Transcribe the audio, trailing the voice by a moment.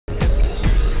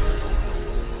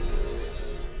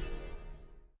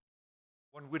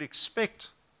One would expect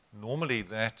normally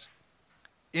that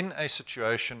in a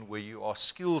situation where you are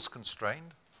skills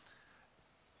constrained,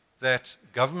 that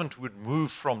government would move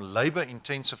from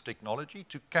labor-intensive technology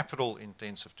to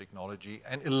capital-intensive technology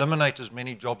and eliminate as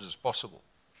many jobs as possible.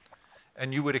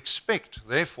 And you would expect,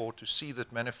 therefore, to see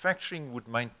that manufacturing would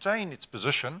maintain its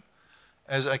position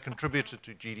as a contributor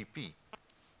to GDP.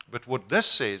 But what this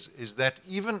says is that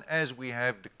even as we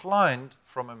have declined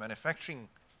from a manufacturing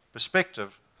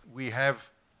perspective, we have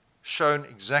shown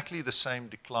exactly the same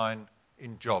decline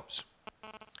in jobs.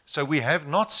 So we have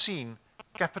not seen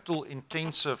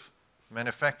capital-intensive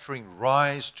manufacturing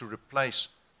rise to replace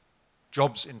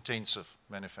jobs-intensive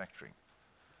manufacturing,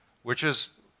 which is,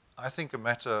 I think, a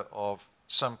matter of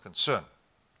some concern.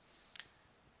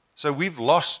 So we've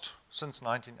lost, since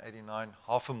 1989,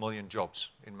 500,000 jobs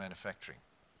in manufacturing,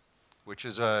 which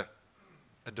is a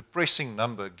depressing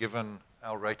number given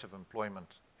our rate of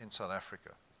employment in South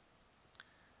Africa.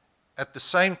 At the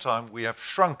same time, we have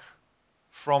shrunk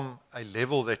from a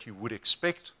level that you would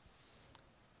expect,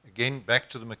 again, back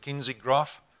to the McKinsey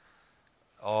graph,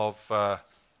 of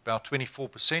about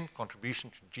 24% contribution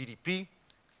to GDP.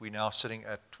 We're now sitting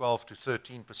at 12 to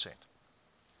 13%.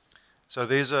 So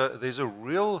there's a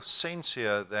real sense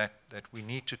here that we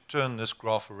need to turn this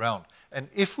graph around. And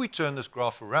if we turn this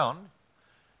graph around,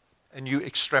 and you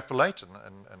extrapolate,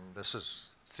 and this is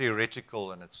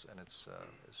theoretical and it's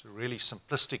a really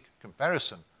simplistic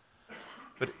comparison,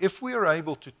 but if we are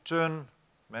able to turn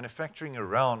manufacturing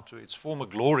around to its former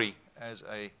glory as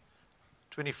a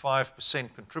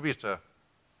 25% contributor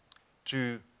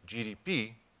to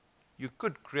GDP, you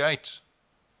could create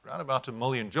around about 1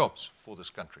 million jobs for this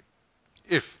country,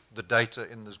 if the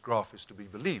data in this graph is to be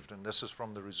believed. And this is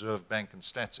from the Reserve Bank and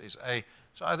Stats SA,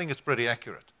 so I think it's pretty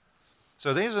accurate.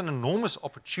 So there's an enormous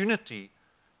opportunity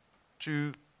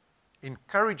to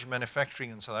encourage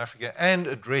manufacturing in South Africa and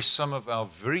address some of our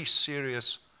very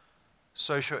serious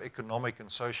socio-economic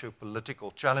and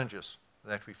socio-political challenges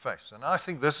that we face. And I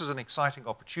think this is an exciting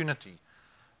opportunity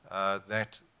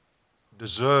that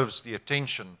deserves the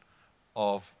attention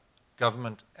of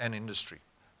government and industry.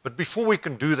 But before we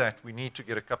can do that, we need to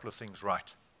get a couple of things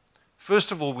right.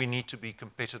 First of all, we need to be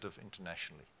competitive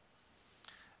internationally.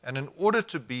 And in order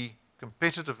to be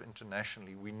competitive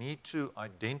internationally, we need to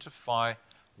identify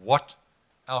what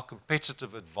our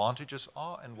competitive advantages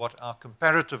are and what our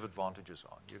comparative advantages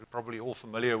are. You're probably all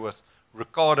familiar with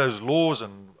Ricardo's laws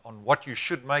and on what you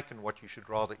should make and what you should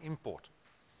rather import.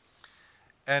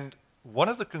 And one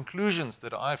of the conclusions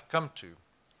that I've come to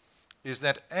is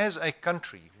that as a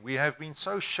country, we have been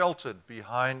so sheltered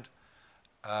behind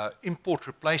import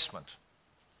replacement.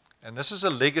 And this is a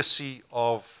legacy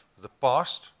of the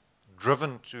past,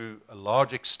 driven to a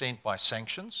large extent by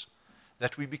sanctions,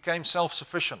 that we became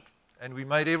self-sufficient and we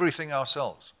made everything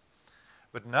ourselves.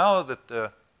 But now that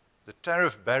the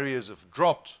tariff barriers have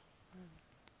dropped,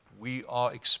 we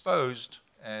are exposed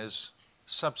as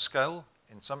subscale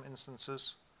in some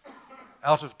instances,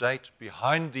 out of date,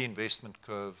 behind the investment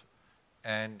curve,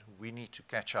 and we need to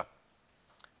catch up.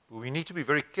 But we need to be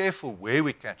very careful where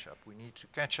we catch up. We need to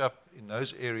catch up in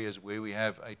those areas where we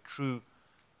have a true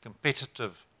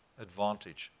competitive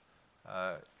advantage.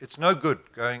 It's no good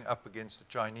going up against the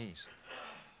Chinese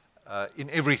in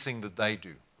everything that they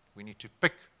do. We need to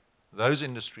pick those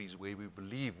industries where we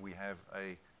believe we have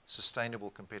a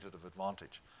sustainable competitive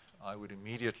advantage. I would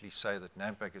immediately say that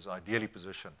Nampak is ideally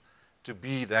positioned to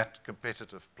be that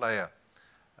competitive player,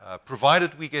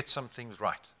 provided we get some things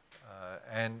right.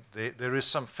 And there is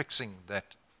some fixing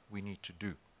that we need to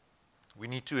do. We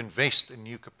need to invest in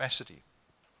new capacity.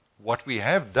 What we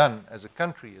have done as a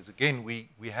country is, again,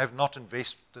 we have not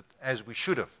invested as we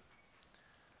should have.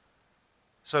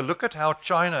 So look at how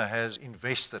China has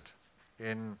invested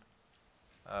in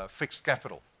fixed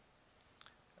capital,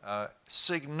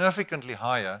 significantly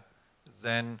higher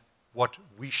than what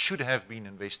we should have been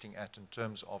investing at in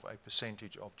terms of a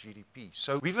percentage of GDP.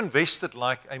 So we've invested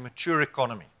like a mature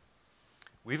economy.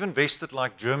 We've invested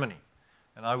like Germany.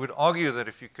 And I would argue that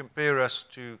if you compare us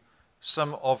to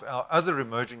some of our other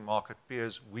emerging market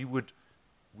peers, we would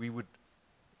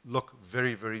look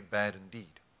very, very bad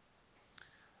indeed.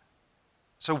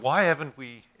 So why haven't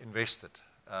we invested?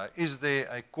 Is there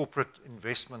a corporate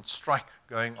investment strike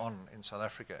going on in South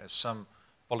Africa, as some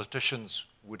politicians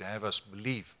would have us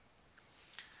believe?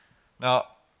 Now,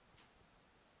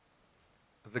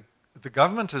 the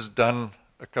government has done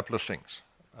a couple of things,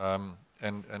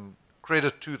 and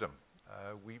credit to them.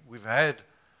 We've had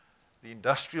the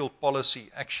Industrial Policy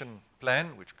Action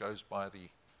Plan, which goes by the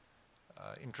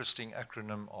interesting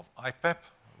acronym of IPAP.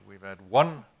 We've had 1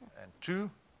 and 2.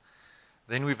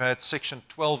 Then we've had Section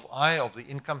 12I of the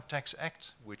Income Tax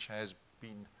Act, which has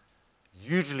been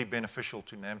hugely beneficial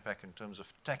to Nampak in terms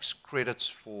of tax credits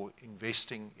for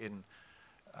investing in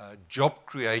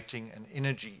job-creating and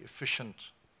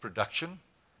energy-efficient production.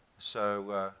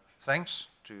 So thanks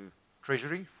to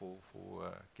Treasury for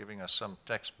giving us some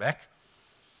tax back.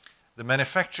 The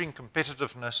Manufacturing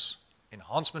Competitiveness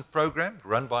Enhancement Program,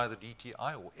 run by the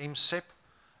DTI, or MSEP.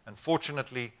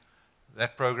 Unfortunately,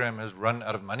 that program has run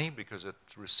out of money because it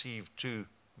received too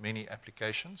many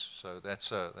applications, so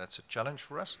that's a challenge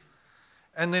for us.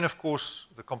 And then, of course,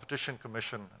 the Competition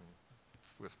Commission.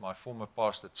 With my former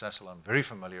past at Sasol, I'm very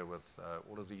familiar with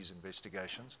all of these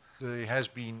investigations. There has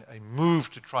been a move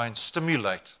to try and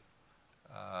stimulate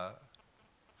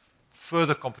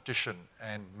further competition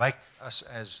and make us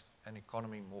as an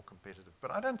economy more competitive.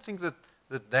 But I don't think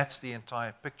that that's the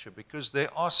entire picture, because there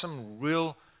are some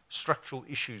real structural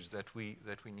issues that we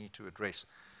need to address.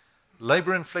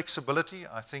 Labor and flexibility,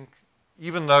 I think,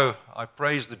 even though I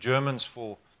praise the Germans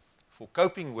for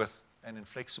coping with an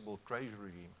inflexible trade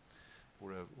regime,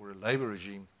 or a labor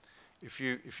regime, if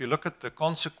you look at the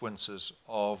consequences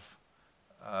of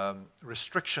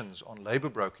restrictions on labor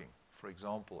broking, for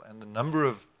example, and the number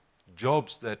of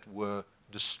jobs that were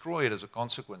destroyed as a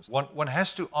consequence, one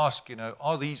has to ask,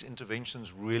 are these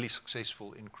interventions really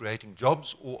successful in creating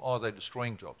jobs, or are they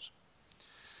destroying jobs?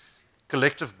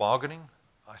 Collective bargaining,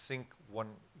 I think one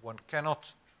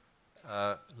cannot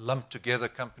lump together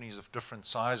companies of different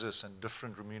sizes and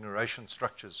different remuneration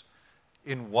structures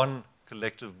in one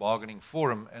collective bargaining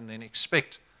forum and then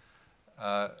expect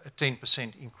a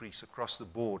 10% increase across the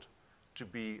board to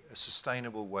be a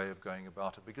sustainable way of going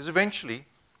about it. Because eventually,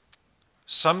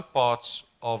 some parts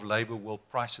of labor will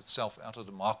price itself out of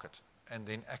the market, and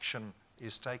then action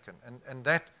is taken. And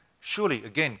that surely,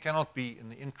 again, cannot be in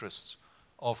the interests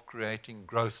of creating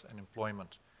growth and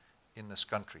employment in this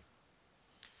country.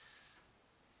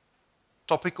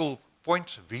 Topical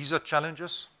point, visa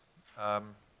challenges.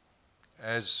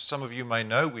 As some of you may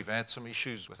know, we've had some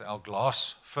issues with our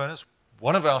glass furnace.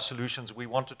 One of our solutions, we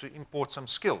wanted to import some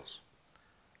skills.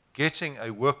 Getting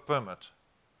a work permit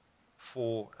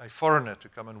for a foreigner to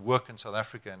come and work in South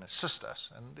Africa and assist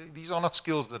us, and these are not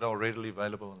skills that are readily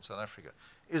available in South Africa,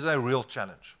 is a real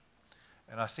challenge.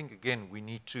 And I think, again, we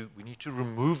need to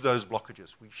remove those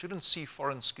blockages. We shouldn't see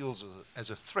foreign skills as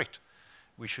a threat.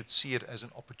 We should see it as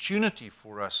an opportunity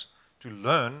for us to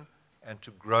learn and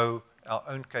to grow our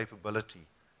own capability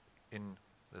in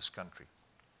this country.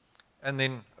 And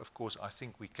then, of course, I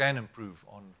think we can improve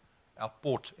on our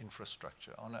port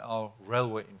infrastructure, on our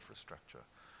railway infrastructure,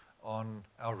 on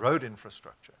our road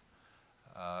infrastructure,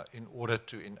 in order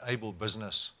to enable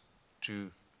business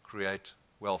to create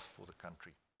wealth for the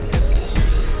country.